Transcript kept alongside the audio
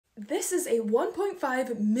This is a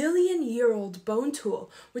 1.5 million year old bone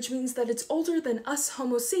tool, which means that it's older than us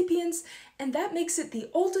Homo sapiens, and that makes it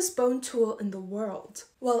the oldest bone tool in the world.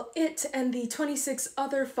 Well, it and the 26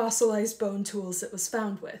 other fossilized bone tools it was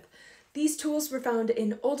found with. These tools were found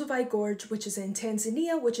in Olduvai Gorge, which is in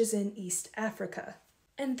Tanzania, which is in East Africa.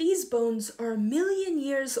 And these bones are a million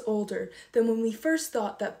years older than when we first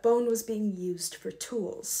thought that bone was being used for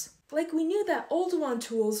tools. Like, we knew that Oldowan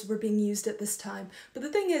tools were being used at this time, but the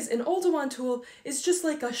thing is, an Oldowan tool is just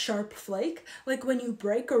like a sharp flake. Like when you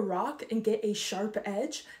break a rock and get a sharp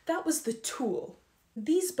edge, that was the tool.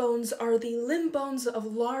 These bones are the limb bones of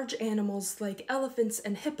large animals like elephants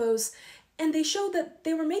and hippos, and they show that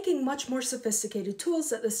they were making much more sophisticated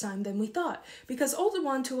tools at this time than we thought, because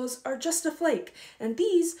Oldowan tools are just a flake, and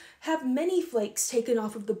these have many flakes taken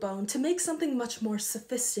off of the bone to make something much more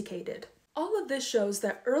sophisticated. All of this shows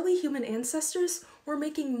that early human ancestors were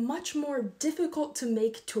making much more difficult to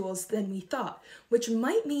make tools than we thought, which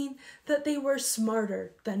might mean that they were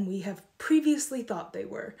smarter than we have previously thought they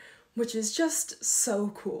were, which is just so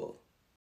cool.